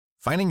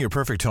Finding your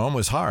perfect home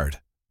was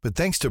hard, but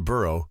thanks to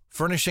Burrow,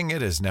 furnishing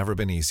it has never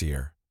been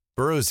easier.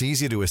 Burrow's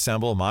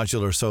easy-to-assemble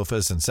modular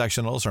sofas and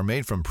sectionals are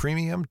made from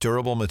premium,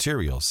 durable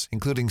materials,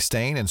 including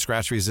stain and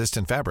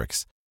scratch-resistant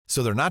fabrics.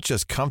 So they're not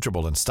just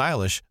comfortable and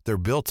stylish, they're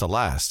built to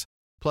last.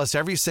 Plus,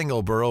 every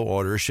single Burrow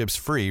order ships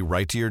free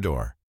right to your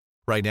door.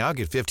 Right now,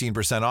 get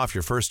 15% off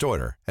your first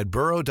order at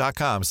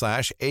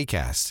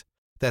burrow.com/ACAST.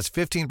 That's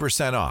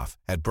 15% off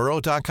at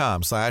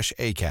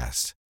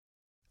burrow.com/ACAST.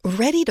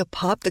 Ready to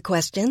pop the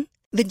question?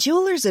 The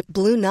jewelers at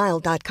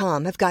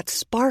BlueNile.com have got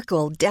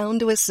sparkle down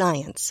to a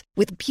science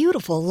with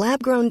beautiful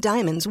lab-grown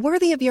diamonds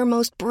worthy of your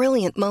most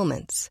brilliant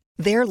moments.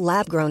 Their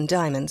lab-grown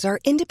diamonds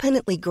are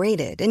independently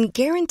graded and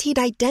guaranteed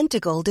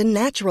identical to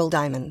natural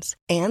diamonds,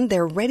 and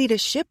they're ready to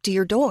ship to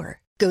your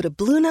door. Go to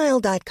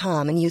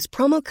BlueNile.com and use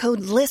promo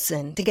code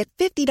LISTEN to get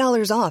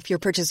 $50 off your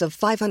purchase of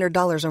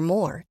 $500 or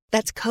more.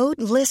 That's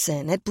code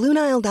LISTEN at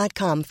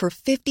BlueNile.com for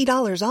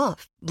 $50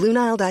 off.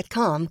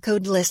 BlueNile.com,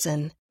 code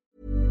LISTEN.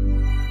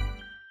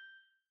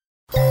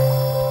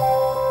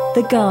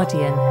 The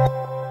Guardian.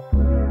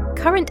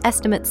 Current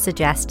estimates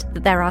suggest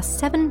that there are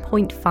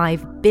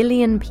 7.5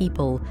 billion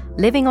people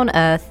living on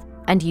Earth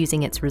and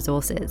using its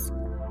resources.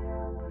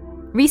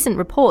 Recent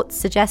reports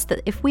suggest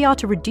that if we are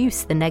to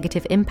reduce the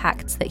negative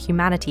impacts that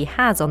humanity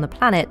has on the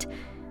planet,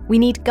 we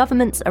need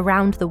governments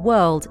around the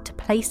world to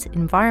place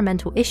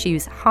environmental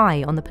issues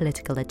high on the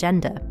political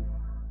agenda.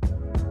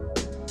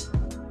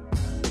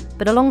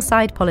 But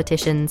alongside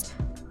politicians,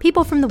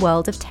 people from the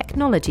world of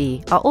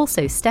technology are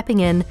also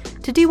stepping in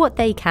to do what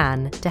they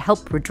can to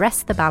help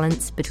redress the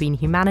balance between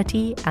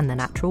humanity and the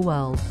natural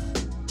world.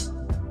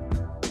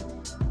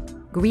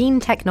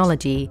 Green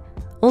technology,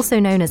 also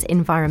known as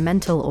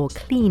environmental or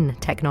clean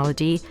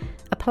technology,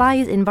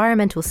 applies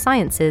environmental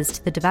sciences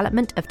to the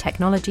development of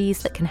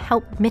technologies that can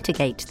help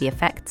mitigate the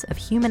effects of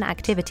human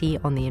activity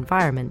on the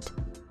environment.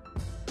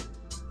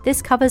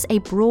 This covers a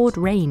broad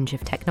range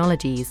of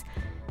technologies,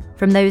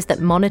 from those that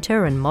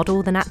monitor and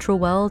model the natural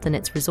world and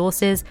its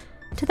resources,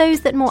 to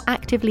those that more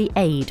actively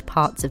aid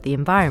parts of the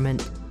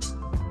environment.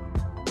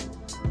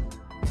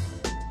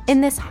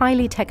 In this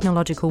highly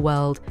technological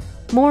world,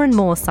 more and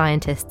more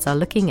scientists are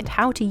looking at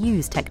how to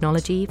use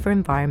technology for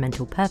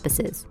environmental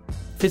purposes.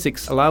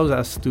 Physics allows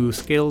us to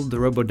scale the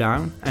robot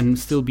down and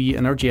still be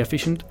energy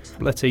efficient.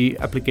 Let's say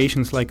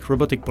applications like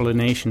robotic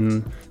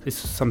pollination is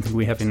something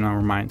we have in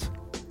our minds.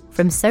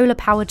 From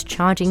solar-powered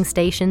charging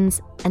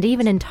stations and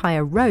even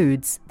entire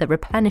roads that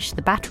replenish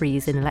the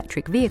batteries in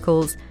electric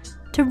vehicles,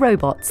 to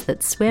robots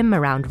that swim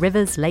around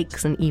rivers,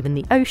 lakes, and even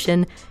the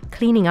ocean,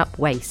 cleaning up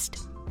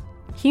waste.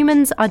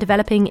 Humans are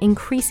developing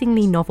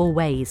increasingly novel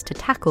ways to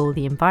tackle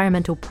the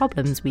environmental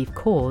problems we've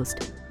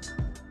caused.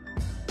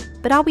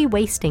 But are we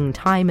wasting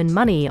time and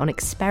money on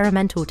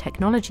experimental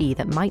technology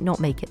that might not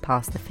make it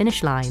past the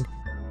finish line?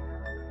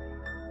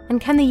 And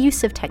can the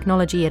use of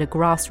technology at a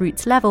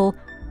grassroots level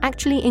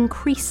actually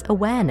increase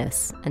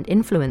awareness and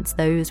influence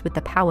those with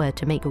the power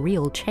to make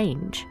real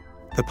change?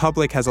 The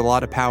public has a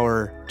lot of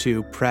power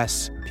to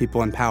press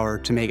people in power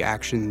to make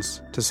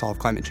actions to solve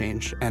climate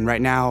change. And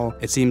right now,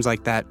 it seems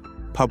like that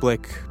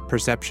public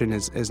perception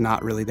is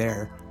not really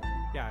there.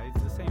 Yeah,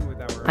 it's the same with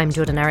our... I'm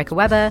Jordan Erica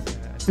Weber,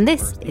 and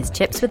this is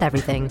Chips with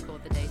Everything.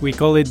 We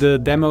call it the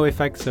demo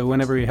effect, so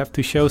whenever you have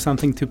to show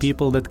something to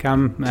people that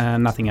come,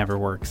 nothing ever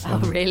works. Oh,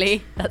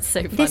 really? That's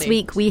so funny. This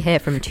week we hear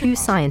from two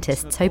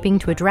scientists hoping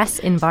to address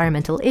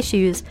environmental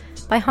issues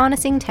by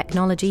harnessing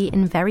technology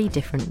in very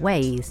different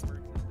ways.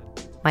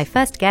 My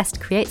first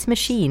guest creates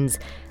machines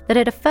that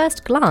at a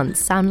first glance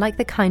sound like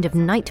the kind of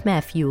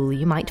nightmare fuel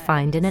you might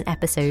find in an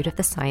episode of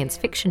the science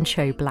fiction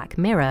show Black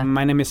Mirror.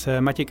 My name is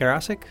Maciej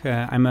Karasek.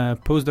 I'm a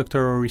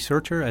postdoctoral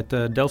researcher at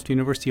the Delft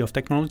University of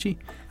Technology,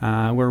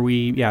 where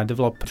we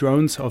develop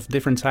drones of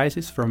different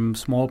sizes, from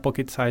small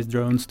pocket-sized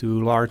drones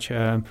to large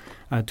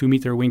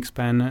 2-meter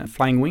wingspan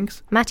flying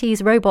wings.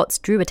 Maciej's robots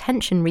drew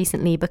attention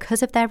recently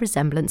because of their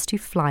resemblance to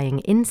flying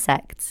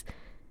insects.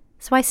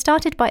 So I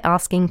started by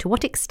asking to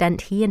what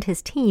extent he and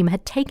his team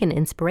had taken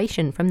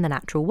inspiration from the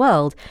natural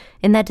world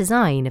in their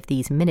design of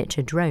these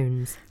miniature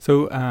drones.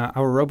 So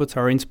our robots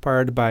are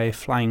inspired by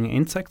flying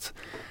insects.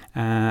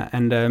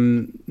 And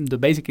the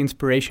basic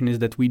inspiration is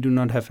that we do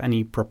not have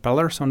any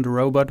propellers on the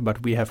robot,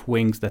 but we have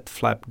wings that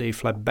flap. They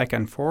flap back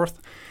and forth.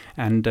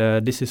 And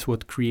this is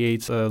what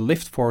creates a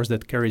lift force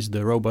that carries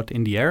the robot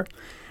in the air.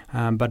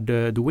 But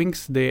the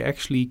wings,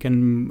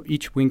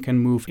 each wing can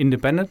move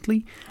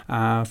independently,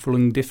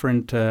 following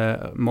different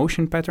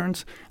motion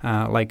patterns,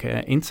 like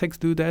insects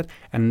do that.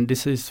 And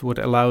this is what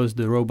allows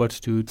the robot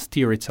to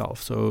steer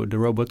itself. So the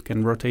robot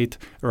can rotate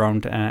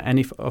around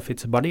any of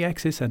its body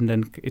axis, and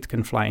then it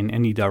can fly in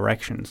any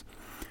directions.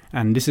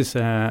 And this is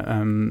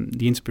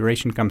the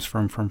inspiration comes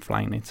from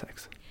flying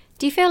insects.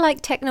 Do you feel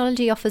like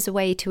technology offers a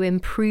way to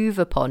improve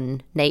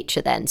upon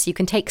nature then? So you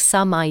can take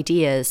some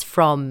ideas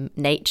from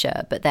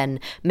nature, but then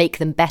make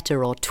them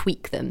better or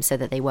tweak them so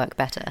that they work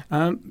better?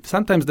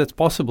 Sometimes that's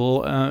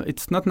possible.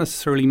 It's not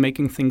necessarily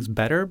making things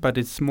better, but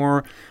it's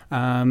more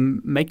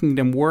making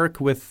them work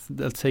with,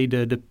 let's say,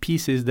 the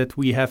pieces that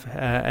we have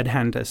at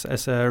hand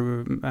as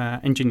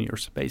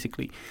engineers,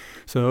 basically.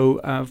 So,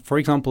 for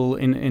example,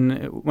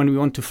 in when we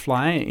want to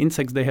fly,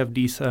 insects, they have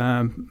these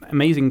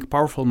amazing,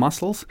 powerful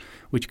muscles,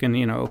 which can,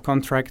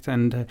 contract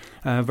and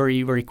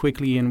very, very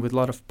quickly and with a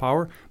lot of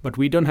power. But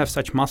we don't have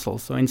such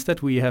muscles. So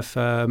instead, we have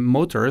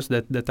motors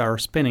that are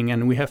spinning,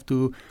 and we have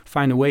to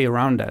find a way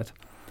around that.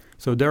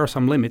 So there are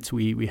some limits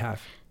we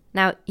have.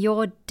 Now,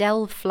 your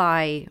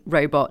Delfly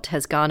robot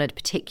has garnered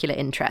particular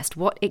interest.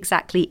 What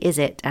exactly is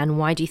it, and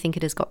why do you think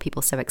it has got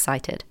people so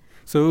excited?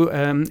 So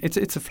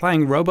it's a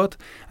flying robot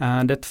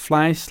that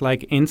flies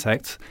like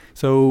insects.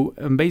 So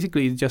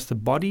basically it's just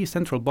a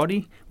central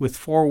body with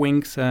 4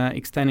 wings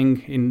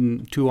extending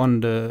in 2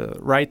 on the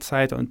right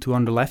side and 2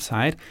 on the left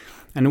side.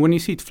 And when you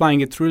see it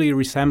flying, it really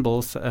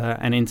resembles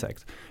an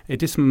insect.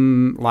 It is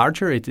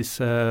larger. It is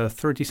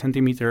 30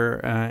 centimeter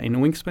in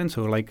wingspan,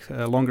 so like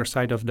a longer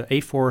side of the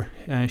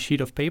A4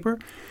 sheet of paper.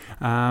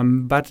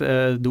 But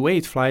the way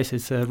it flies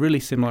is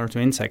really similar to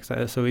insects.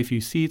 So if you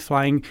see it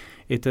flying,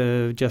 it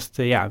just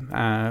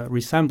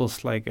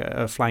resembles like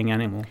a flying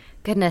animal.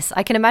 Goodness,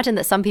 I can imagine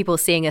that some people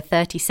seeing a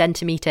 30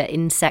 centimeter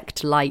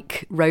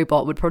insect-like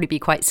robot would probably be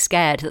quite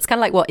scared. That's kind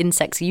of like what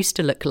insects used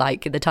to look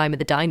like at the time of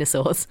the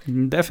dinosaurs.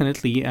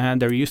 Definitely.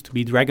 There used to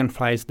be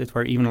dragonflies that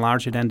were even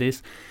larger than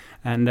this.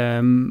 And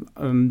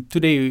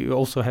today we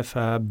also have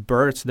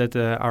birds that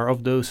are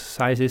of those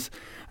sizes.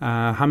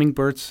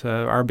 Hummingbirds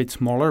are a bit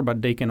smaller,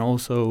 but they can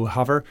also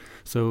hover.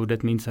 So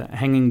that means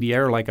hanging in the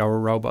air like our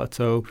robot.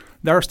 So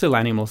there are still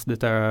animals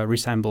that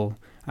resemble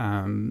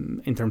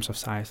in terms of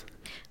size.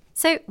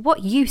 So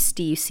what use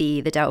do you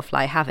see the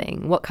Delfly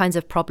having? What kinds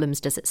of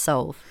problems does it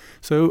solve?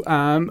 So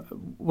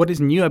what is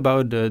new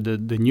about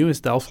the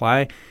newest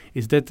Delfly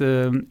is that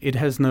it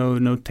has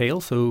no tail,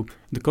 so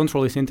the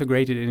control is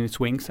integrated in its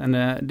wings, and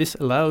this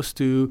allows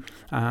to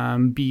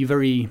be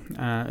very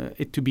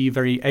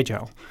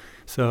agile.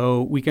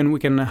 So we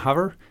can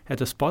hover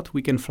at a spot,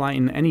 we can fly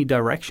in any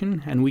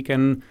direction, and we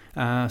can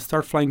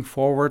start flying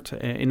forward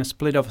in a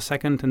split of a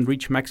second and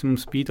reach maximum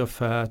speed of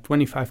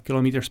 25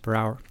 kilometers per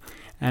hour.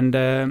 And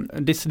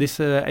this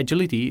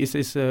agility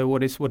is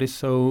what is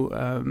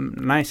so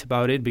nice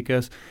about it,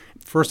 because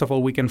first of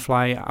all we can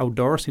fly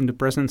outdoors in the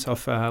presence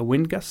of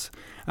wind gusts,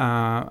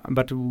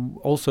 but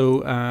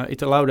also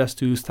it allowed us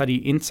to study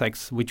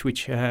insects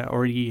which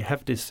already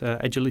have this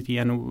agility,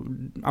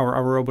 and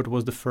our robot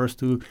was the first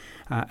to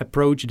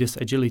approach this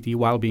agility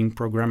while being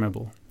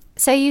programmable.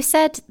 So you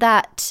said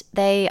that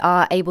they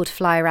are able to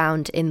fly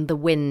around in the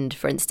wind,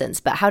 for instance,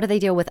 but how do they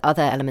deal with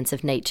other elements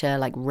of nature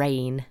like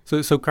rain?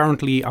 So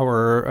currently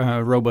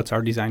our robots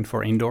are designed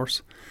for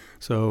indoors,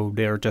 so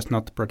they are just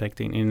not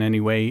protecting in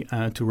any way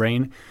to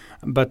rain.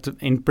 But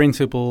in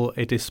principle,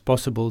 it is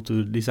possible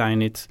to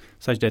design it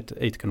such that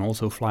it can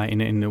also fly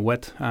in the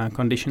wet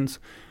conditions,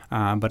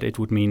 but it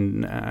would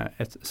mean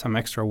some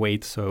extra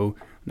weight, so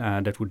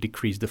that would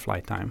decrease the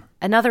flight time.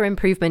 Another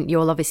improvement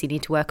you'll obviously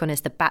need to work on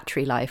is the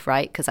battery life,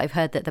 right? Because I've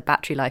heard that the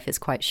battery life is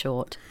quite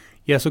short.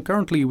 Yeah, so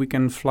currently we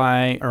can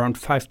fly around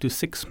 5 to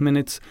 6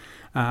 minutes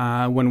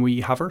when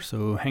we hover,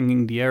 so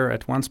hanging the air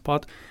at one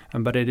spot,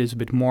 but it is a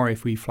bit more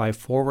if we fly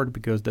forward,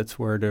 because that's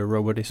where the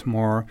robot is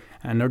more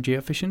energy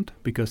efficient,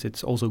 because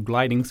it's also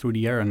gliding through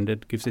the air, and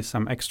that gives it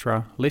some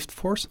extra lift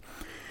force.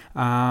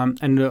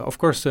 Of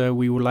course,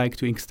 we would like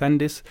to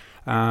extend this.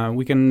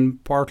 We can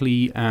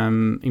partly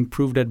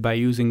improve that by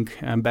using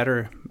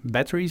better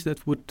batteries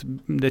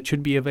that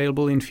should be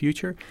available in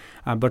future.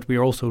 But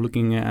we're also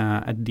looking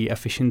at the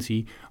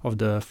efficiency of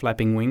the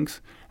flapping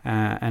wings,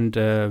 and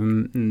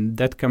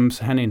that comes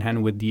hand in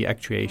hand with the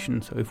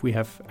actuation. So if we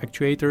have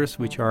actuators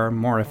which are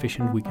more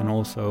efficient, we can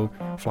also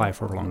fly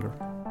for longer.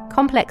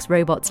 Complex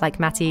robots like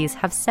Matty's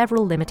have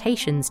several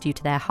limitations due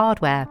to their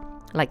hardware,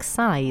 like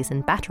size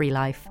and battery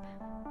life.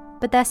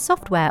 But their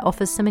software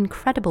offers some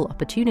incredible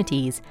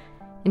opportunities,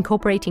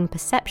 incorporating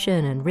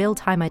perception and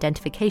real-time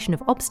identification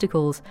of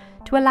obstacles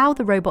to allow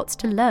the robots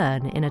to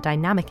learn in a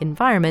dynamic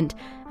environment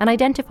and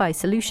identify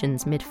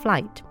solutions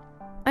mid-flight.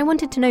 I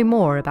wanted to know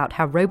more about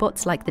how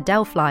robots like the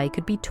Delfly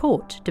could be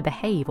taught to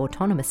behave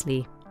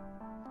autonomously.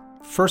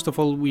 First of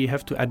all, we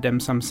have to add them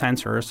some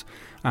sensors,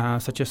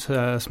 such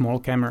as small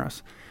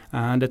cameras,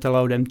 that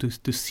allow them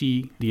to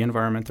see the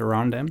environment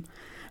around them.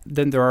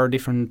 Then there are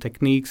different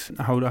techniques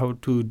how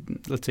to,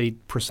 let's say,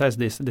 process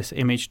this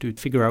image to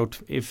figure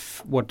out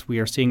if what we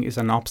are seeing is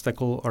an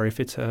obstacle or if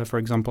it's, for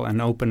example,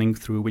 an opening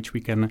through which we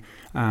can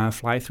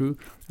fly through.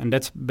 And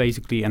that's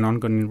basically an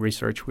ongoing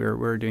research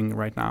we're doing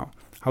right now,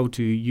 how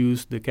to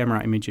use the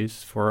camera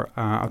images for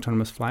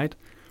autonomous flight.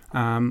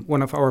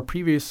 One of our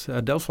previous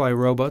Delfly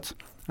robots,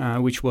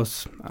 which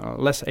was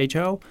less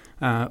agile,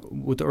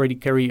 would already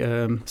carry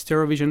a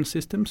stereo vision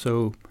system,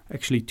 so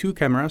actually 2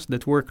 cameras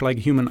that work like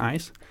human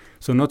eyes.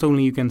 So not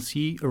only you can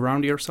see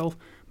around yourself,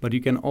 but you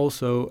can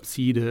also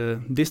see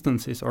the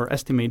distances or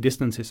estimate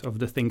distances of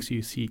the things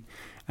you see.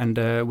 And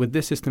with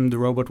this system, the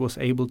robot was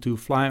able to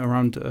fly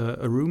around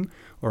a room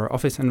or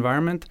office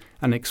environment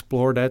and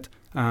explore that,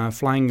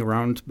 flying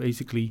around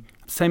basically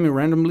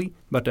semi-randomly,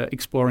 but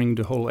exploring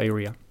the whole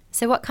area.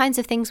 So what kinds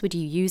of things would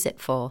you use it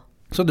for?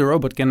 So the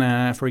robot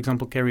can, for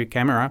example, carry a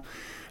camera.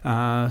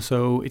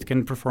 So it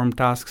can perform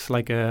tasks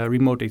like a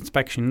remote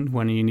inspection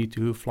when you need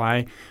to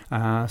fly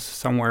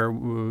somewhere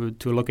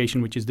to a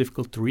location which is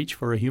difficult to reach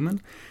for a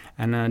human.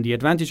 And the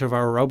advantage of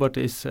our robot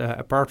is,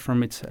 apart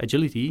from its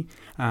agility,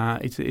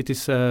 it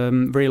is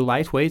very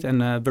lightweight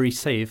and very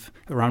safe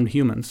around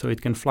humans. So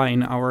it can fly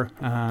in our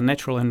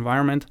natural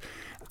environment.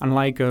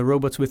 Unlike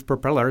robots with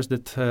propellers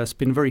that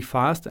spin very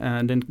fast,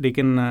 and then they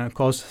can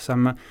cause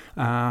some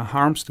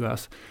harms to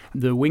us.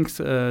 The wings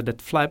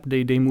that flap,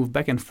 they move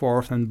back and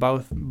forth and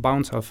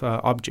bounce off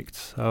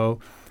objects. So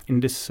in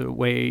this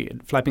way,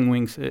 flapping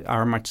wings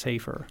are much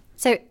safer.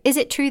 So is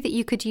it true that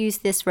you could use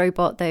this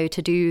robot, though,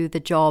 to do the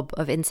job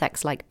of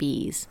insects like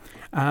bees?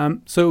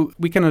 So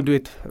we cannot do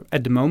it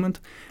at the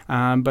moment,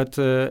 but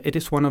it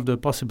is one of the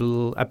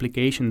possible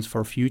applications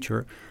for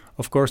future.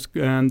 Of course,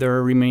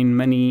 there remain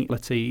many,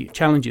 let's say,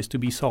 challenges to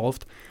be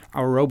solved.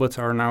 Our robots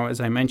are now, as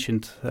I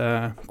mentioned,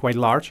 quite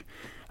large.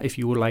 If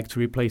you would like to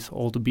replace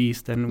all the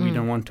bees, then we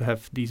don't want to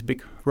have these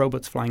big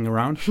robots flying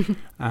around.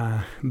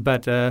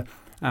 But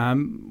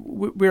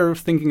we're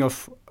thinking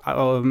of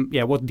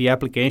what the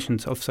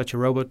applications of such a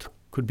robot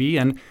could be.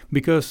 And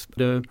because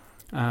the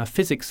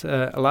physics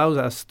allows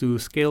us to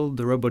scale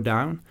the robot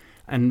down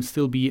and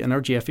still be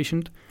energy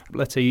efficient,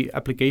 let's say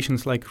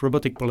applications like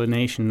robotic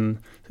pollination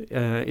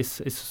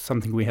is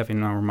something we have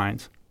in our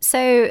minds.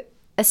 So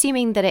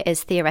assuming that it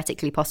is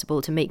theoretically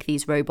possible to make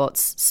these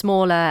robots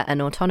smaller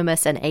and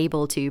autonomous and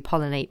able to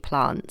pollinate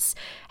plants,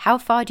 how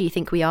far do you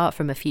think we are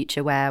from a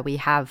future where we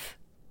have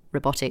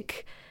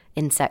robotic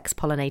insects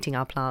pollinating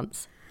our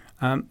plants?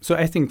 So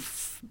I think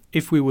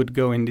if we would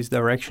go in this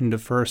direction, the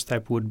first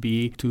step would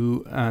be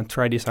to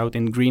try this out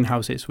in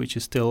greenhouses, which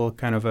is still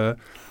kind of a,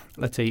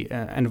 let's say,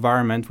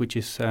 environment which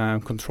is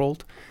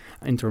controlled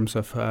in terms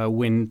of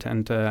wind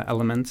and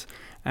elements.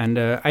 And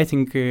I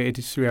think it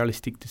is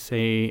realistic to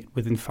say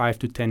within 5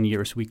 to 10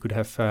 years we could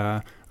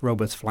have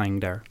robots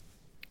flying there.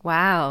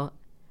 Wow.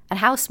 And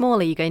how small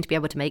are you going to be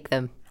able to make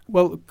them?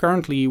 Well,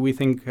 currently we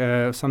think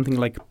something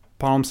like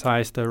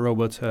palm-sized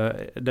robots,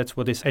 that's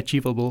what is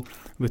achievable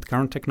with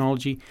current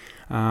technology.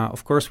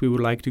 Of course, we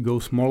would like to go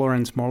smaller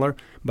and smaller,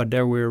 but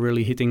there we're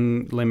really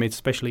hitting limits,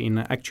 especially in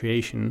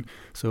actuation.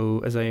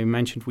 So as I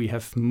mentioned, we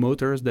have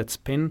motors that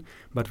spin,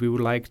 but we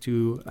would like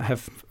to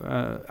have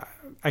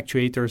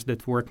actuators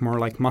that work more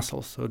like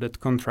muscles, so that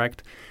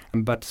contract.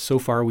 But so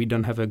far, we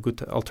don't have a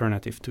good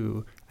alternative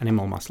to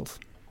animal muscles.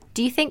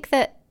 Do you think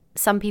that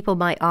some people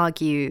might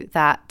argue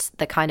that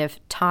the kind of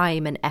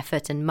time and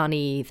effort and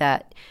money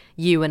that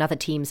you and other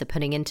teams are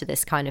putting into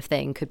this kind of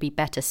thing could be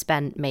better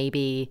spent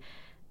maybe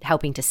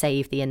helping to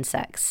save the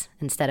insects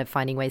instead of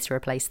finding ways to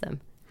replace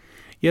them?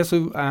 Yeah,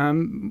 so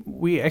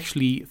we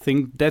actually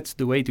think that's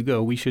the way to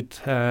go. We should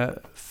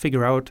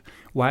figure out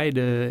why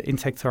the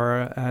insects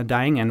are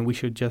dying, and we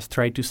should just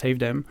try to save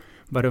them.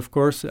 But of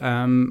course,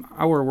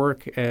 our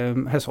work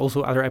has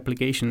also other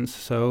applications.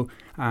 So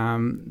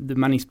the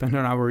money spent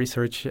on our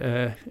research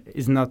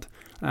is not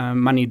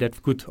money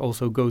that could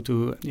also go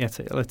to,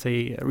 let's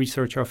say,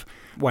 research of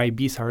why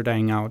bees are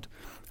dying out.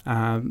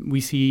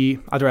 We see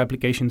other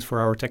applications for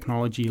our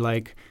technology,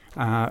 like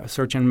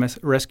search and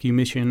rescue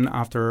missions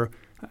after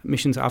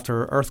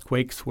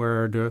earthquakes,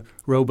 where the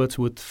robots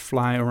would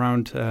fly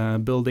around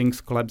buildings,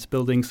 collapsed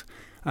buildings,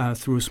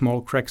 through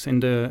small cracks in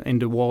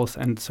the walls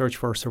and search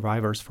for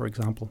survivors, for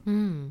example.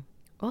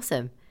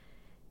 Awesome.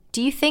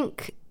 Do you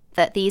think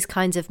that these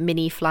kinds of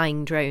mini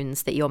flying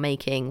drones that you're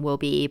making will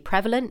be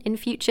prevalent in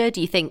future? Do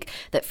you think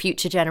that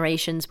future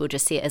generations will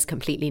just see it as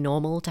completely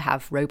normal to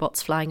have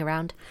robots flying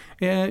around?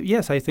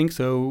 Yes, I think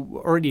so.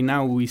 Already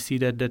now we see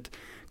that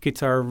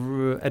kids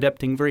are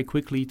adapting very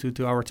quickly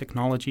to our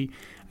technology,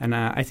 and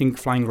I think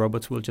flying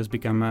robots will just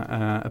become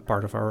a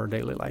part of our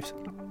daily lives.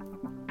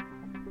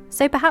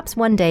 So perhaps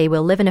one day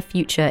we'll live in a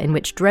future in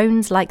which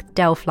drones like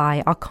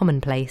Delphi are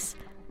commonplace,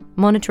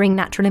 monitoring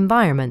natural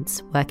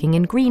environments, working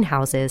in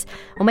greenhouses,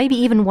 or maybe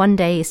even one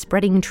day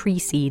spreading tree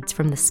seeds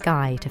from the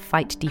sky to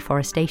fight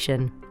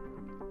deforestation.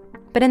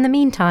 But in the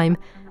meantime,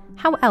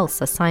 how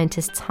else are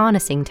scientists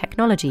harnessing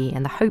technology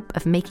in the hope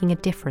of making a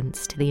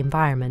difference to the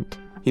environment?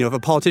 You know, if a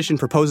politician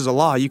proposes a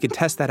law, you can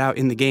test that out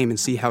in the game and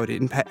see how it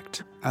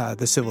impacts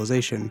the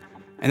civilization.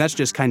 And that's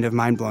just kind of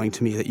mind-blowing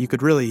to me, that you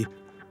could really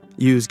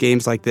use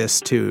games like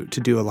this to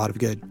do a lot of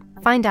good.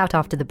 Find out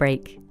after the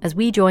break, as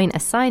we join a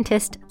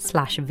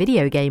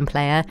scientist/video game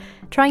player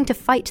trying to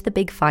fight the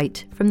big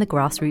fight from the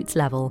grassroots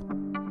level.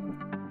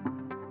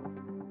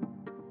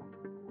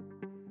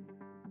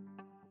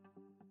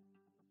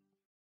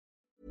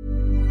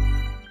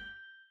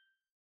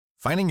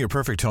 Finding your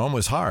perfect home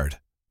was hard,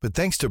 but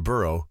thanks to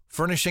Burrow,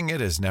 furnishing it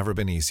has never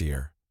been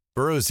easier.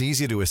 Burrow's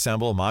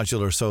easy-to-assemble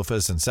modular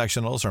sofas and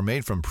sectionals are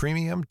made from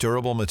premium,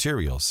 durable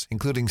materials,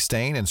 including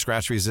stain and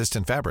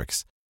scratch-resistant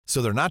fabrics.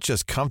 So they're not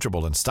just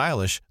comfortable and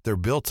stylish, they're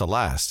built to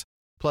last.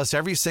 Plus,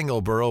 every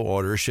single Burrow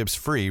order ships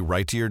free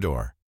right to your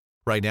door.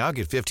 Right now,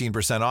 get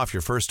 15% off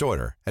your first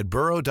order at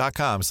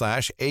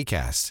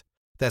burrow.com/ACAST.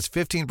 That's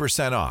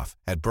 15% off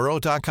at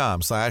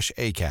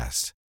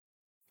burrow.com/ACAST.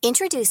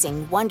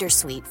 Introducing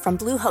Wondersuite from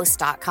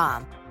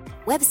Bluehost.com.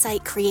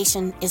 Website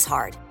creation is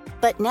hard,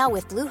 but now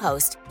with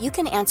Bluehost, you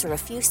can answer a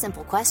few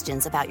simple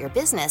questions about your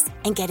business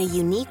and get a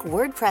unique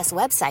WordPress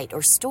website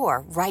or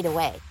store right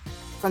away.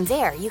 From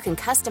there, you can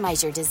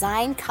customize your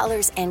design,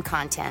 colors, and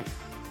content.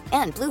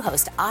 And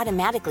Bluehost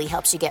automatically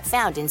helps you get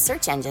found in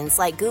search engines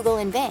like Google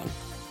and Bing.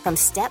 From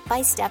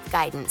step-by-step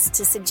guidance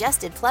to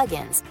suggested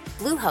plugins,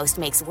 Bluehost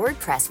makes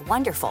WordPress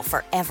wonderful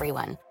for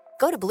everyone.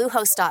 Go to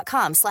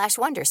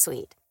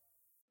bluehost.com/wondersuite.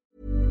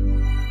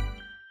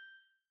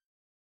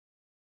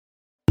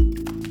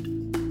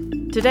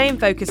 Today in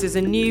Focus is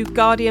a new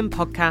Guardian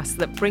podcast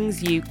that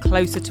brings you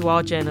closer to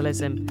our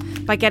journalism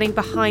by getting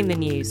behind the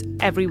news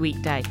every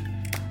weekday.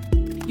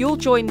 You'll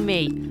join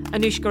me,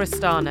 Anushka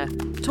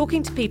Astana,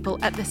 talking to people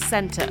at the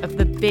centre of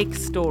the big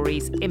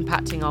stories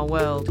impacting our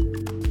world.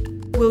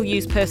 We'll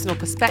use personal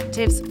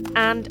perspectives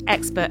and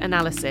expert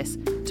analysis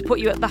to put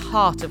you at the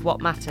heart of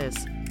what matters.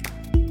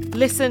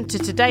 Listen to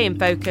Today in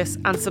Focus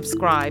and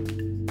subscribe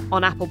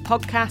on Apple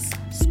Podcasts,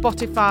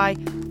 Spotify,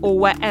 or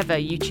wherever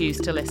you choose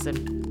to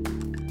listen.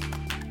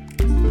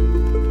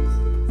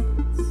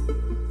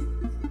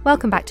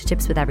 Welcome back to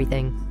Tips with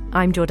Everything.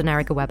 I'm Jordan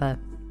Erica Webber.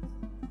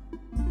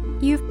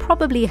 You've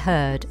probably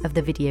heard of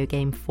the video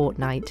game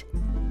Fortnite.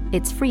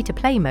 Its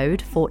free-to-play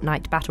mode,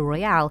 Fortnite Battle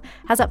Royale,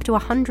 has up to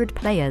 100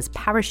 players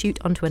parachute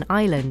onto an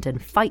island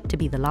and fight to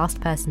be the last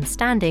person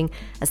standing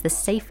as the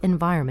safe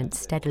environment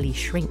steadily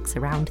shrinks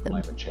around them.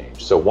 Climate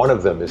change. So one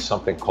of them is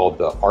something called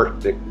the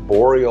Arctic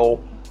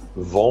Boreal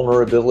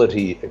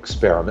Vulnerability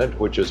Experiment,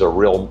 which is a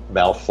real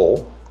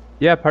mouthful.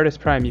 Yeah, Partis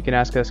Prime, you can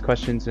ask us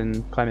questions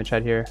in Climate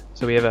Chat here.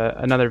 So we have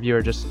another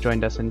viewer just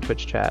joined us in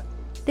Twitch chat.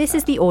 This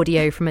is the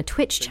audio from a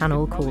Twitch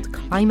channel called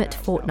Climate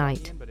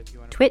Fortnite.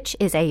 Twitch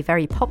is a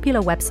very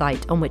popular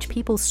website on which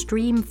people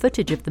stream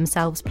footage of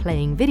themselves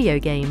playing video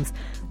games,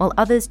 while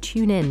others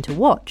tune in to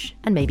watch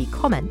and maybe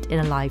comment in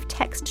a live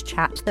text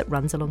chat that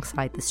runs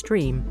alongside the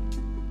stream.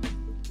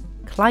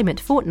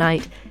 Climate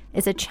Fortnite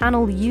is a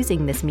channel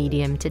using this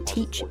medium to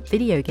teach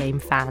video game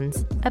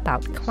fans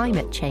about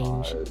climate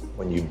change.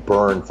 When you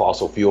burn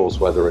fossil fuels,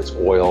 whether it's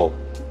oil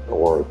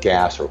or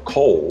gas or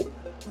coal,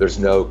 there's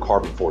no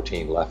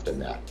carbon-14 left in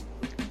that.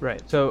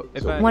 Right. So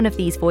one of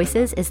these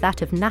voices is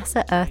that of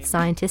NASA Earth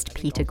scientist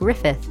Peter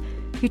Griffith,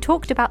 who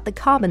talked about the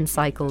carbon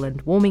cycle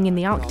and warming in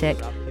the Arctic,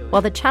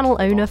 while the channel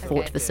owner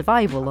fought for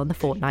survival on the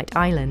Fortnite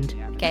island.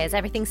 Okay, is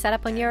everything set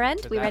up on your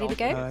end? We ready to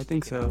go? I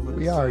think so.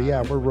 We are,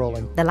 yeah, we're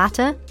rolling. The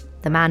latter,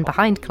 the man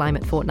behind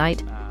Climate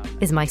Fortnite,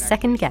 is my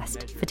second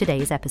guest for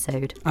today's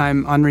episode.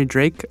 I'm Henri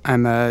Drake.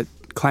 I'm a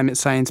climate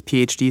science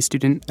PhD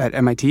student at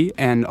MIT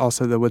and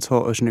also the Woods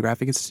Hole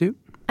Oceanographic Institute.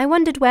 I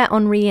wondered where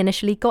Henri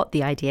initially got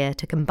the idea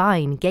to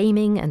combine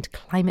gaming and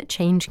climate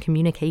change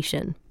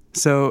communication.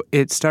 So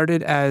it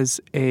started as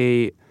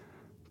a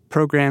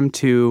program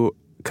to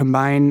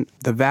combine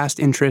the vast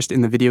interest in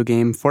the video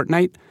game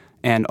Fortnite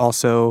and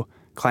also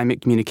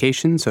climate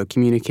communication, so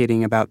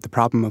communicating about the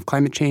problem of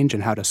climate change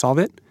and how to solve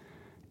it.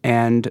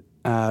 And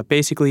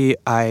basically,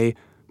 I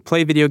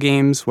play video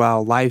games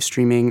while live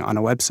streaming on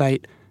a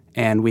website,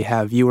 and we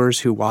have viewers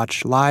who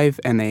watch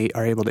live, and they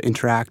are able to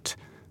interact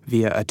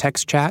via a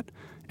text chat,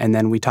 and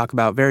then we talk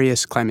about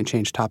various climate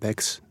change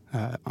topics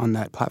on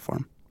that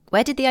platform.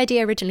 Where did the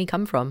idea originally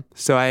come from?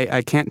 So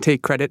I can't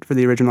take credit for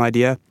the original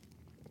idea.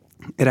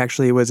 It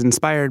actually was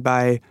inspired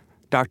by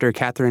Dr.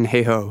 Katharine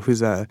Hayhoe,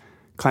 who's a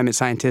climate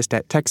scientist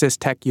at Texas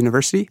Tech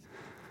University.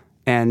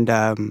 And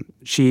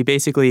she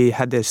basically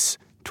had this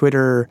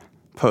Twitter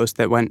post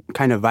that went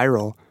kind of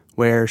viral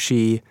where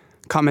she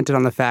commented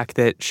on the fact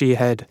that she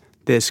had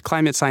this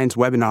climate science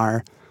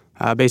webinar,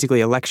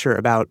 basically a lecture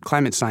about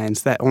climate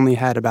science that only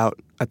had about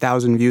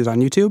 1,000 views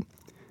on YouTube.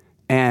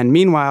 And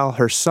meanwhile,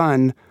 her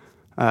son,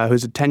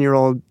 who's a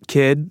 10-year-old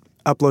kid,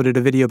 uploaded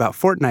a video about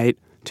Fortnite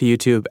to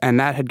YouTube, and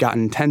that had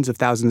gotten tens of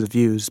thousands of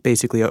views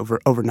basically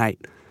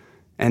overnight.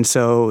 And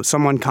so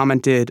someone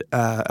commented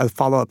a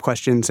follow-up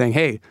question saying,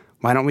 hey,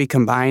 why don't we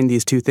combine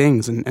these two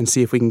things and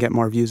see if we can get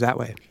more views that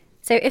way?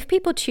 So if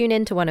people tune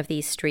into one of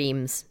these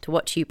streams to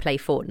watch you play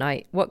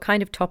Fortnite, what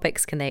kind of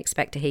topics can they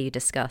expect to hear you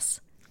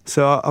discuss?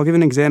 So I'll give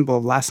an example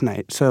of last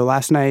night. So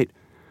last night,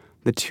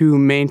 the two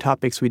main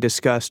topics we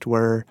discussed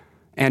were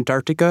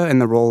Antarctica and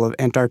the role of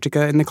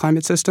Antarctica in the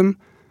climate system.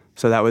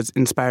 So that was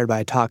inspired by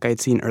a talk I'd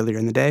seen earlier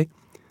in the day.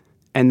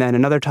 And then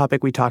another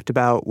topic we talked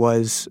about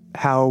was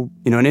how,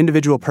 an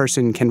individual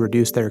person can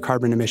reduce their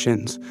carbon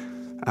emissions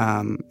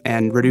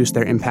and reduce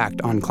their impact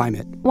on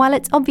climate. While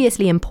it's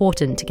obviously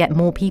important to get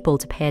more people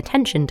to pay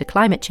attention to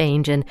climate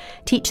change and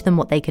teach them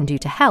what they can do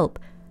to help,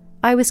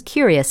 I was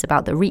curious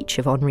about the reach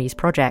of Henri's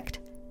project.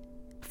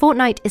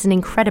 Fortnite is an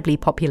incredibly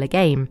popular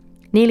game.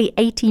 Nearly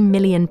 80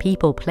 million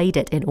people played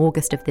it in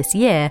August of this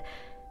year,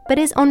 but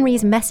is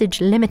Henri's message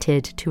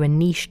limited to a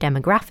niche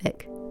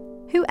demographic?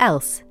 Who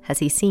else has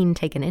he seen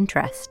take an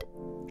interest?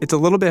 It's a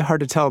little bit hard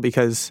to tell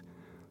because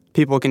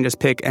people can just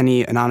pick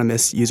any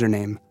anonymous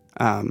username.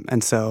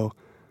 And so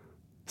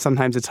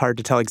sometimes it's hard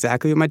to tell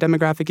exactly what my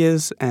demographic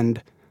is.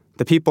 And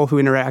the people who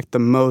interact the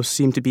most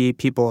seem to be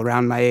people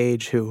around my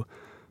age who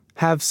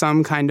have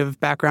some kind of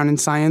background in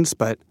science,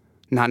 but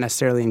not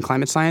necessarily in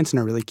climate science and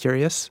are really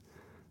curious.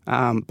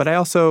 But I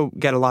also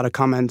get a lot of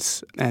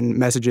comments and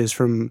messages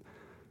from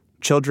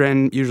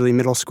children, usually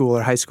middle school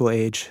or high school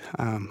age,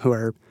 who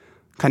are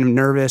kind of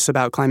nervous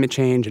about climate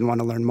change and want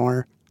to learn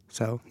more.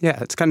 So, yeah,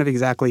 it's kind of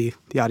exactly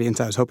the audience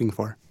I was hoping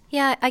for.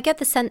 Yeah, I get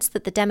the sense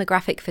that the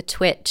demographic for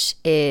Twitch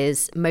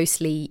is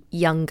mostly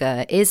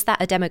younger. Is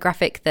that a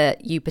demographic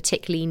that you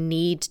particularly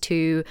need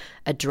to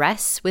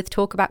address with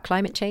talk about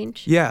climate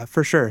change? Yeah,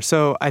 for sure.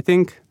 So I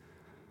think,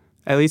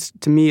 at least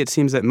to me, it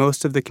seems that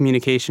most of the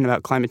communication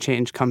about climate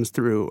change comes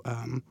through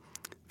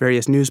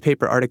various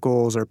newspaper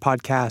articles or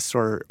podcasts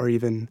or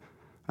even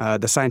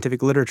the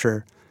scientific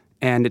literature.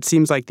 And it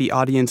seems like the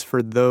audience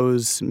for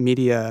those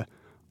media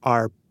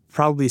are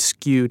probably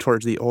skewed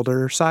towards the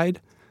older side.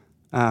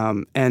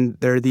 And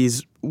there are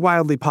these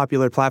wildly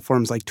popular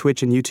platforms like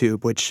Twitch and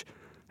YouTube, which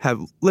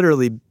have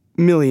literally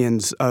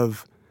millions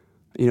of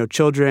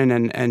children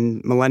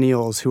and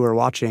millennials who are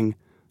watching.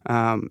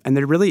 And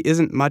there really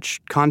isn't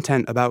much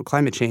content about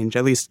climate change,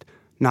 at least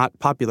not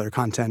popular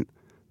content.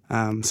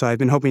 So I've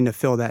been hoping to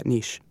fill that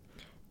niche.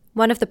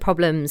 One of the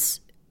problems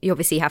you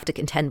obviously have to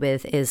contend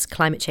with is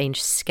climate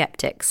change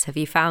skeptics. Have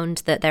you found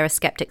that there are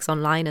skeptics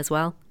online as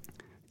well?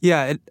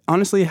 Yeah, it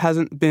honestly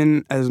hasn't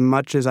been as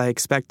much as I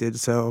expected.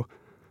 So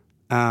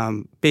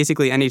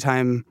basically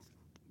anytime,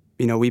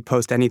 we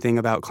post anything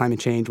about climate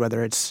change,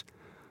 whether it's,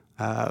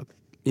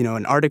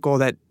 an article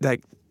that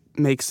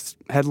makes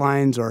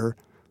headlines or,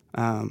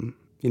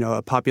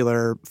 a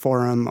popular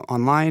forum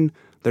online,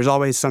 there's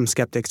always some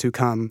skeptics who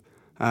come.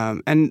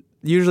 And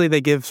usually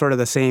they give sort of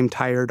the same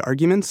tired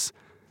arguments.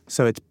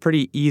 So it's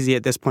pretty easy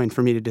at this point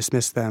for me to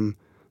dismiss them.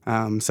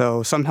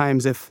 So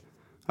sometimes if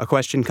a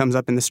question comes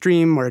up in the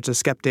stream where it's a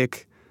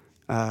skeptic,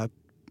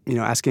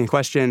 asking a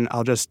question,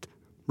 I'll just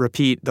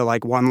repeat the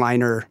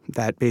one-liner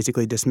that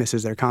basically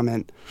dismisses their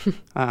comment.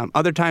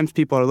 Other times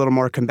people are a little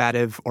more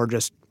combative or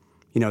just,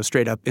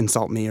 straight up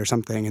insult me or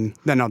something, and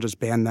then I'll just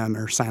ban them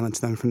or silence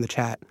them from the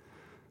chat.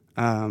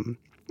 And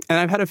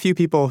I've had a few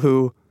people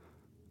who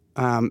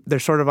they're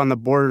sort of on the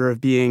border of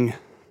being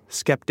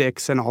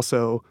skeptics and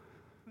also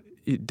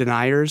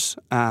deniers.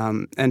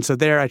 And so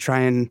there I try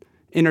and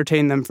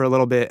entertain them for a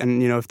little bit.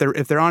 And,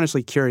 if they're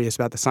honestly curious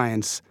about the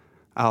science,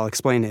 I'll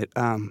explain it.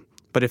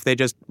 But if they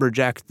just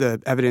reject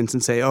the evidence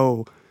and say,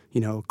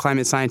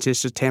 climate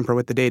scientists just tamper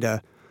with the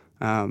data,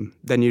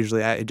 then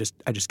usually I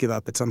just give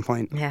up at some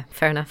point. Yeah,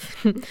 fair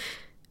enough.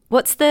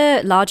 What's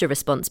the larger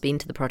response been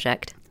to the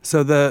project?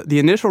 So the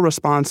initial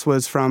response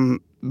was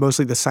from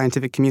mostly the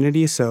scientific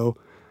community. So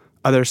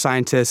other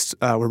scientists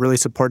were really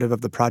supportive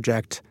of the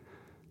project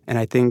and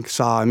I think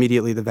saw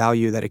immediately the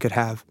value that it could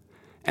have.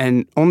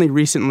 And only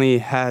recently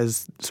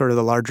has sort of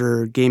the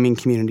larger gaming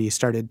community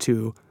started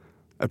to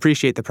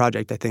appreciate the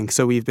project, I think.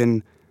 So we've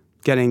been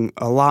getting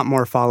a lot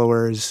more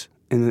followers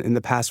in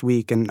the past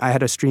week. And I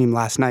had a stream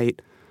last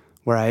night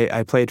where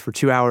I played for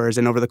 2 hours.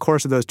 And over the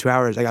course of those 2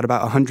 hours, I got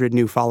about 100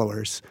 new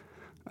followers.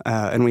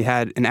 And we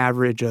had an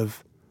average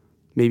of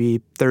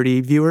maybe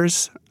 30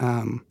 viewers,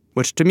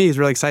 which to me is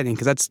really exciting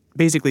because that's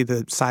basically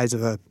the size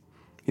of a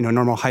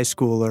normal high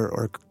school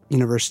or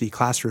university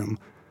classroom.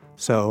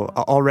 So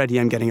already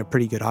I'm getting a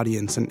pretty good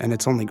audience, and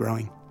it's only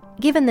growing.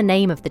 Given the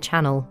name of the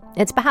channel,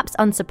 it's perhaps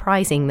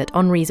unsurprising that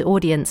Henri's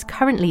audience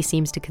currently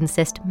seems to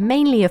consist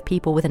mainly of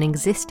people with an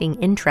existing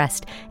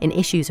interest in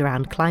issues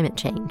around climate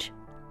change.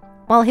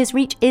 While his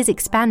reach is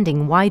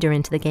expanding wider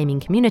into the gaming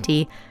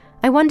community,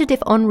 I wondered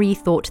if Henri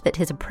thought that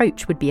his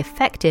approach would be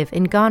effective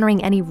in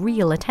garnering any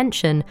real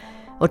attention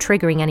or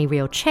triggering any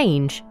real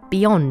change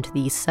beyond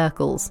these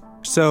circles.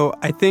 So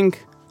I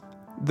think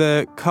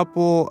the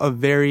couple of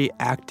very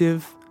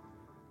active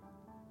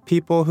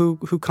people who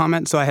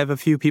comment, so I have a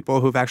few people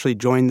who've actually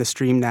joined the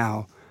stream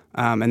now,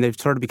 and they've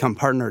sort of become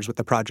partners with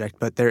the project,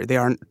 but they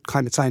aren't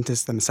climate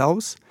scientists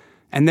themselves,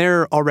 and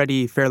they're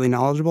already fairly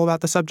knowledgeable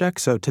about the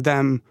subject, so to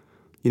them,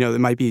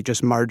 it might be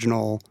just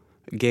marginal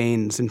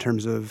gains in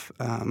terms of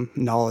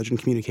knowledge and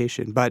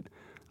communication. But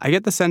I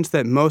get the sense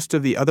that most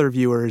of the other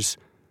viewers,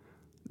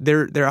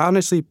 they're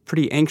honestly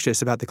pretty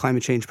anxious about the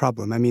climate change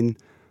problem. I mean,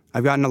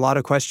 I've gotten a lot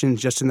of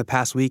questions just in the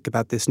past week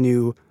about this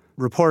new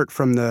report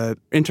from the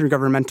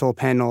Intergovernmental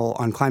Panel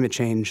on Climate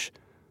Change,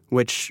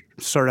 which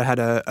sort of had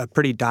a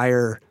pretty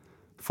dire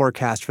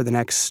forecast for the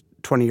next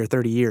 20 or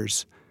 30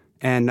 years.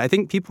 And I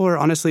think people are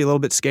honestly a little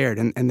bit scared,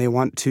 and they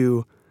want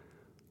to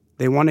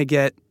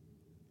get,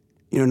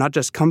 not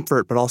just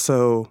comfort, but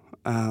also,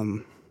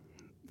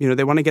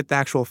 they want to get the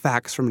actual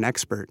facts from an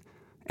expert.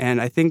 And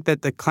I think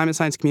that the climate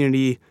science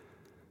community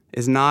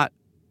is not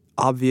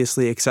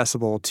obviously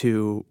accessible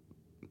to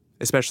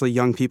especially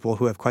young people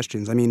who have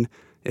questions. I mean,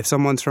 if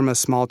someone's from a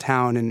small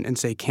town in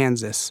say,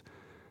 Kansas,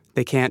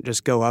 they can't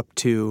just go up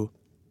to,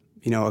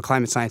 a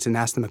climate scientist and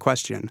ask them a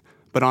question.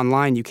 But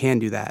online, you can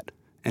do that.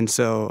 And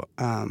so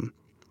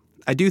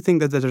I do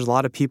think that there's a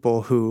lot of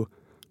people who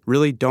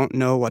really don't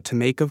know what to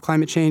make of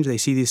climate change. They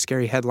see these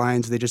scary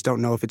headlines. They just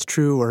don't know if it's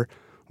true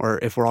or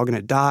if we're all going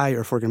to die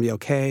or if we're going to be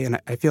okay. And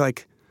I feel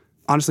like,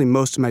 honestly,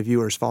 most of my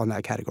viewers fall in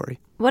that category.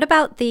 What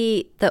about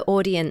the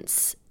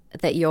audience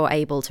that you're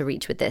able to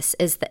reach with this?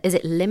 Is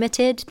it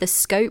limited, the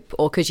scope,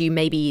 or could you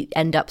maybe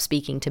end up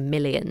speaking to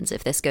millions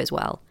if this goes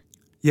well?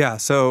 Yeah,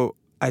 so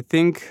I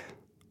think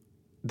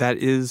that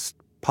is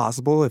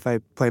possible if I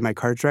play my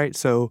cards right.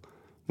 So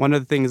one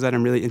of the things that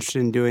I'm really interested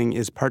in doing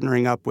is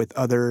partnering up with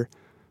other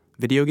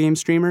video game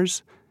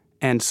streamers,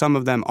 and some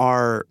of them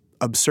are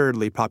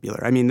absurdly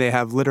popular. I mean, they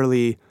have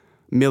literally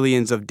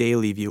millions of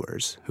daily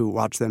viewers who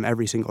watch them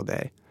every single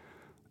day.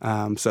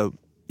 So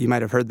you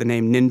might have heard the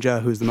name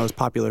Ninja, who's the most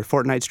popular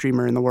Fortnite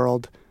streamer in the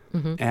world.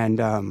 Mm-hmm.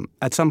 And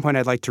at some point,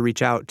 I'd like to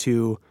reach out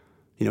to,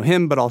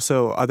 him, but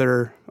also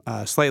other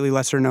slightly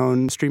lesser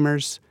known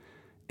streamers.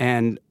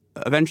 And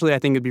eventually, I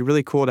think it'd be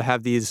really cool to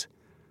have these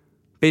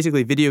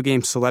basically video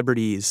game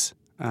celebrities,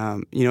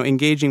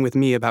 engaging with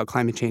me about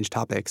climate change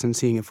topics and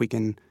seeing if we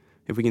can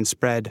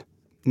spread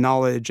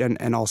knowledge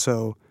and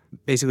also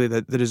basically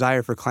the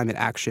desire for climate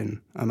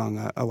action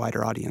among a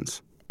wider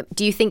audience.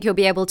 Do you think you'll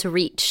be able to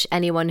reach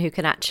anyone who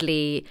can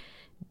actually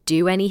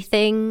do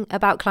anything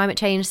about climate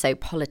change? So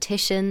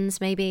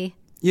politicians, maybe?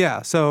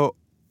 Yeah, so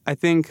I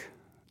think,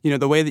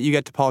 the way that you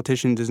get to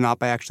politicians is not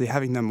by actually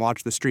having them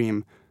watch the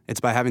stream. It's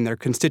by having their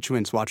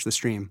constituents watch the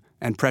stream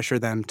and pressure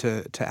them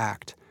to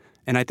act.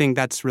 And I think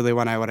that's really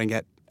what I want to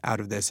get out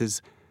of this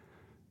is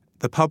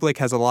the public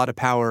has a lot of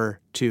power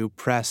to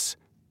press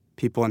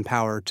people in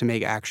power to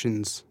make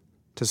actions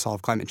to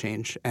solve climate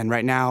change. And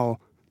right now,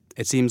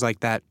 it seems like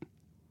that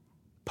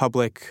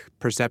public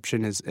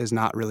perception is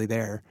not really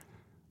there.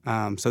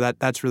 So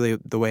that's really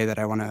the way that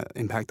I want to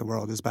impact the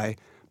world is by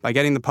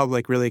getting the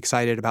public really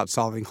excited about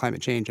solving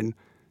climate change and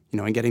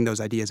getting those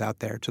ideas out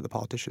there to the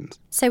politicians.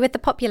 So with the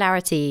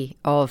popularity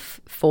of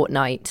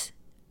Fortnite,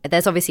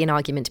 there's obviously an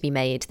argument to be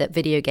made that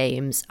video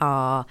games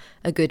are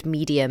a good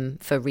medium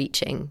for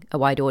reaching a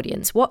wide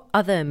audience. What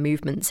other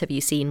movements have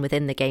you seen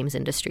within the games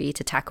industry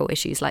to tackle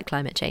issues like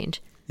climate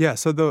change? Yeah,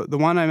 so the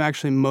one I'm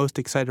actually most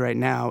excited right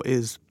now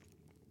is,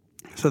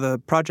 so the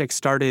project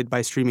started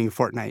by streaming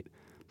Fortnite,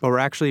 but we're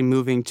actually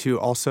moving to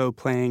also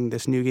playing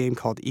this new game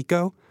called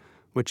Eco,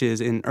 which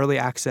is in early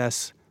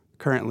access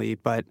currently,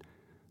 but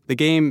the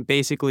game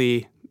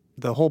basically,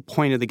 the whole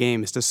point of the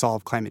game is to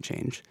solve climate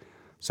change.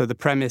 So the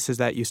premise is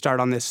that you start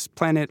on this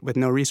planet with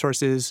no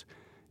resources,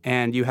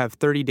 and you have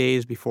 30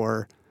 days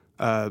before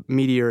a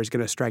meteor is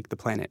going to strike the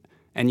planet.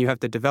 And you have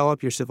to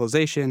develop your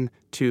civilization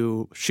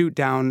to shoot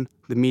down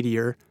the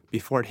meteor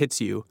before it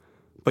hits you.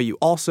 But you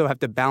also have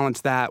to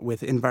balance that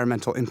with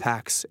environmental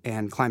impacts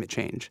and climate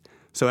change.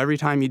 So every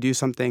time you do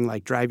something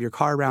like drive your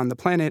car around the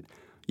planet,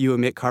 you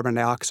emit carbon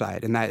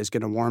dioxide, and that is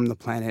going to warm the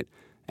planet.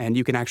 And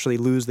you can actually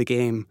lose the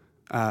game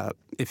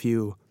if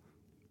you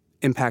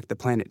impact the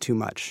planet too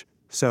much.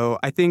 So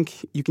I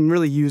think you can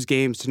really use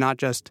games to not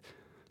just,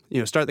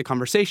 start the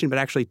conversation, but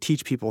actually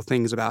teach people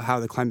things about how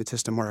the climate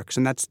system works.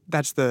 And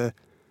that's the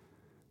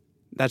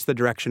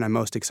direction I'm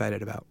most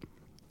excited about.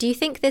 Do you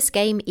think this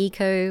game,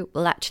 Eco,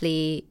 will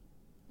actually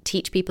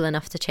teach people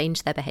enough to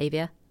change their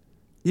behavior?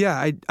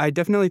 Yeah, I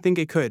definitely think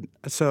it could.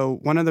 So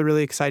one of the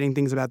really exciting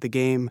things about the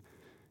game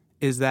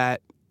is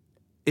that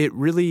it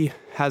really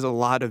has a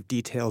lot of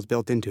details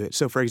built into it.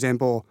 So, for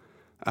example,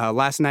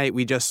 last night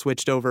we just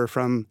switched over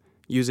from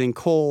using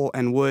coal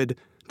and wood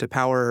to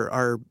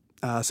power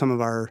some of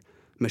our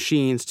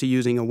machines to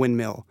using a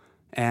windmill.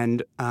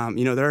 And,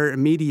 there are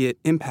immediate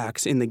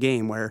impacts in the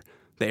game where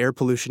the air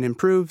pollution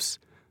improves.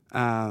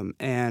 We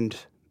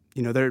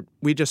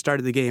just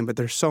started the game, but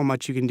there's so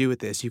much you can do with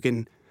this. You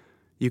can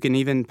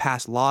even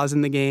pass laws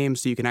in the game,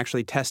 so you can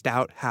actually test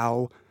out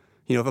how,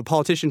 if a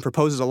politician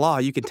proposes a law,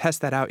 you can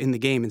test that out in the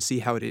game and see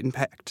how it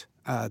impact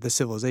the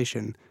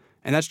civilization.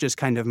 And that's just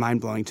kind of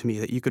mind-blowing to me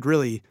that you could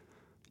really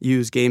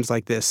use games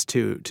like this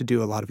to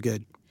do a lot of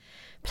good.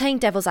 Playing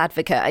devil's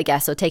advocate, I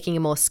guess, or taking a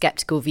more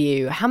skeptical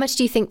view, how much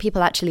do you think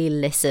people actually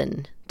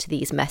listen to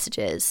these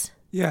messages?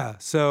 Yeah,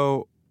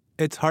 so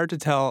it's hard to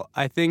tell.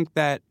 I think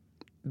that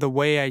the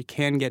way I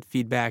can get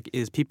feedback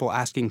is people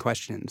asking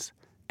questions.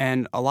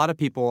 And a lot of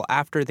people,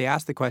 after they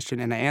ask the question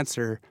and I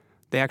answer,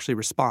 they actually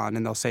respond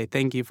and they'll say,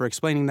 thank you for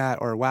explaining that,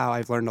 or wow,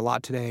 I've learned a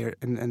lot today,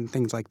 and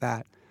things like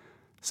that.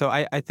 So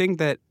I think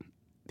that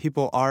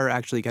people are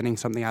actually getting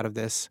something out of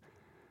this.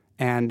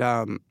 And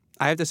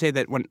I have to say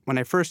that when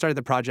I first started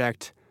the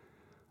project,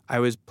 I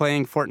was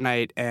playing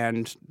Fortnite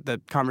and the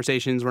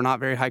conversations were not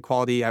very high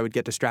quality. I would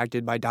get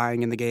distracted by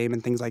dying in the game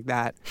and things like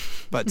that.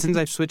 But since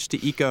I've switched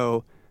to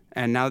Eco,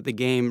 and now that the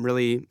game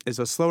really is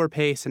a slower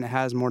pace and it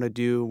has more to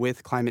do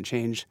with climate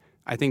change,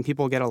 I think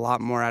people get a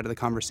lot more out of the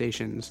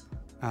conversations.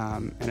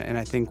 And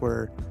I think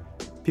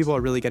people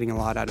are really getting a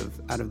lot out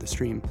of the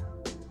stream.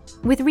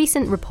 With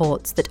recent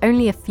reports that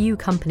only a few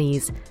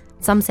companies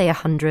some say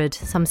 100,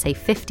 some say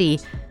 50,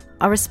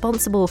 are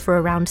responsible for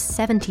around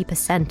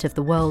 70% of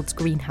the world's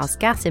greenhouse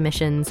gas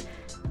emissions,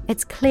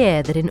 it's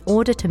clear that in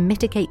order to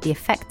mitigate the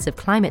effects of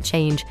climate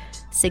change,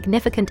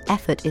 significant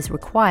effort is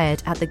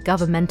required at the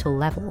governmental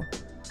level.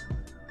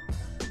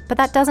 But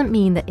that doesn't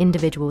mean that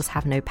individuals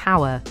have no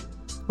power.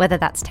 Whether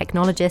that's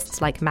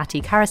technologists like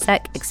Matti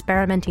Karasek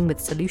experimenting with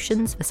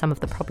solutions for some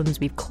of the problems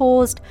we've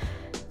caused,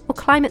 or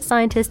climate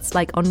scientists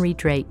like Henri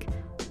Drake,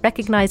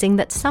 recognizing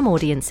that some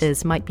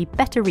audiences might be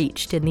better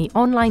reached in the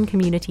online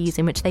communities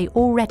in which they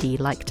already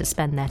like to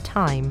spend their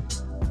time.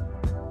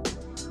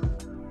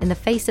 In the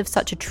face of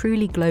such a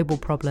truly global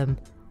problem,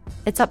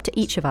 it's up to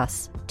each of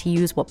us to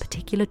use what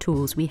particular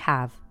tools we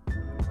have.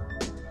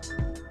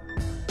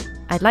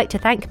 I'd like to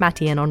thank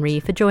Matti and Henri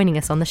for joining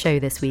us on the show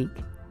this week.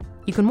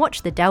 You can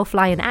watch the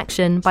Delphi in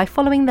action by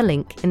following the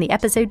link in the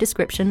episode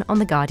description on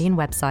the Guardian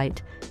website,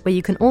 where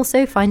you can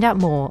also find out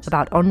more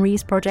about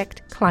Henri's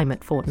project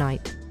Climate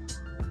Fortnight.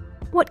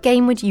 What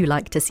game would you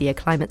like to see a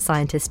climate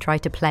scientist try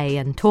to play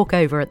and talk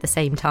over at the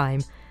same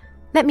time?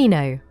 Let me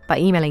know by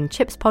emailing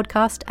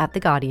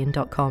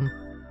chipspodcast@theguardian.com.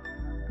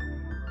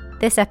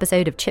 This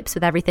episode of Chips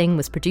with Everything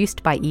was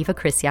produced by Eva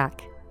Krysiak.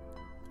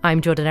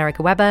 I'm Jordan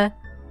Erica Webber.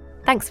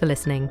 Thanks for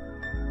listening.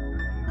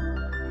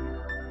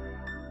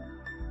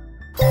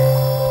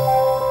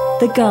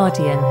 The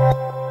Guardian.